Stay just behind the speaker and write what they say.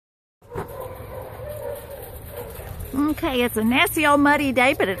Okay, it's a nasty old muddy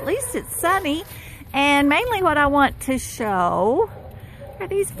day, but at least it's sunny. And mainly what I want to show are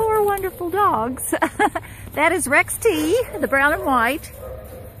these 4 wonderful dogs. That is Rex T, the brown and white.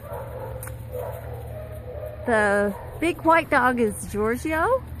 The big white dog is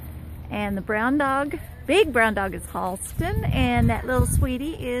Giorgio. And the brown dog, big brown dog, is Halston. And that little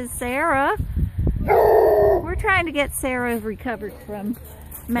sweetie is Sara. We're trying to get Sara recovered from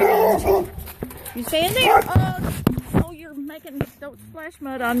mange. You staying there? Oh, you're making, don't splash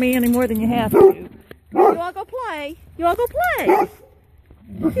mud on me any more than you have to. You all go play. You all go play.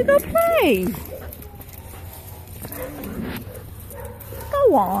 You go play.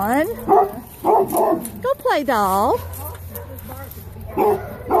 Go on. Go play, doll.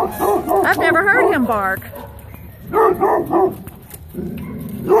 I've never heard him bark.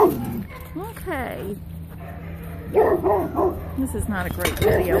 Okay. This is not a great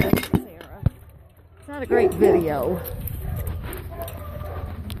video, Sara. It's not a great video.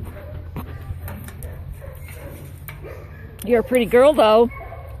 You're a pretty girl, though.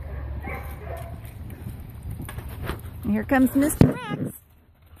 And here comes Mr. Rex.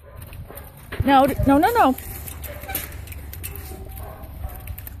 No, no, no, no.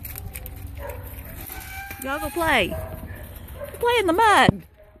 Y'all go play. Play in the mud.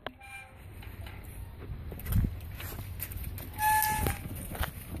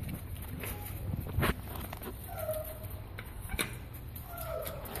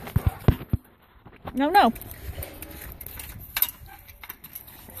 No, no.